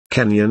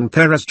Kenyan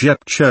Peres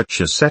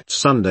Jepchirchir set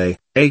Sunday,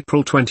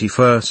 April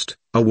 21,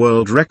 a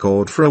world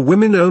record for a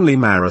women-only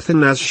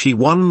marathon as she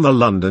won the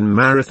London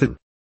Marathon.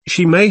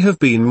 She may have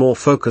been more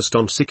focused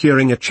on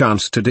securing a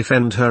chance to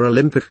defend her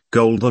Olympic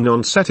gold than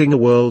on setting a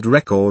world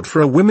record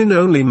for a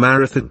women-only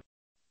marathon.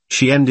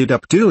 She ended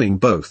up doing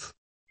both.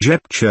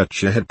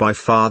 Jepchirchir had by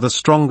far the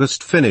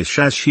strongest finish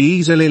as she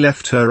easily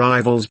left her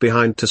rivals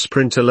behind to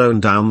sprint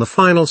alone down the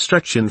final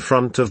stretch in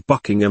front of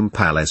Buckingham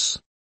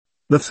Palace.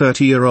 The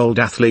 30-year-old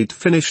athlete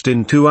finished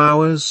in 2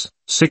 hours,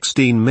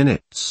 16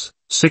 minutes,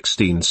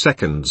 16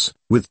 seconds,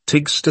 with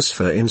Tig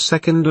Stasfer in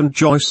second and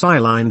Joyce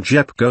Eileen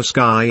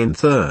Jepchirchir in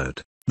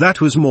third. That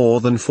was more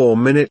than 4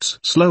 minutes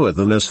slower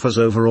than Stasfer's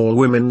overall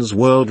women's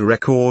world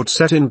record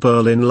set in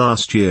Berlin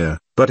last year,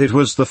 but it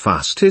was the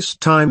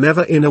fastest time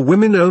ever in a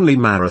women-only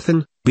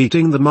marathon,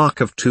 beating the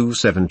mark of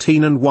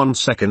 2:17 and 1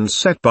 second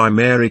set by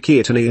Mary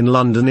Kearney in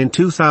London in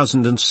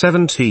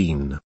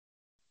 2017.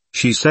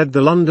 She said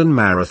the London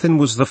Marathon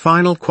was the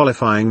final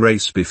qualifying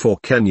race before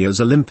Kenya's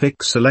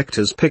Olympic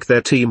selectors pick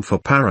their team for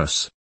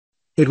Paris.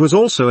 It was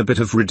also a bit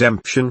of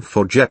redemption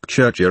for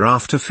Jepchirchir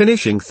after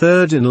finishing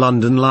third in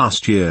London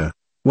last year,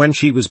 when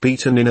she was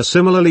beaten in a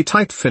similarly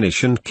tight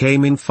finish and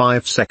came in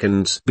 5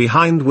 seconds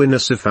behind winner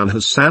Sifan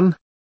Hassan.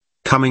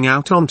 Coming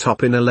out on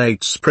top in a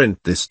late sprint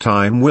this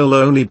time will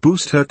only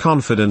boost her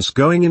confidence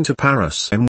going into Paris.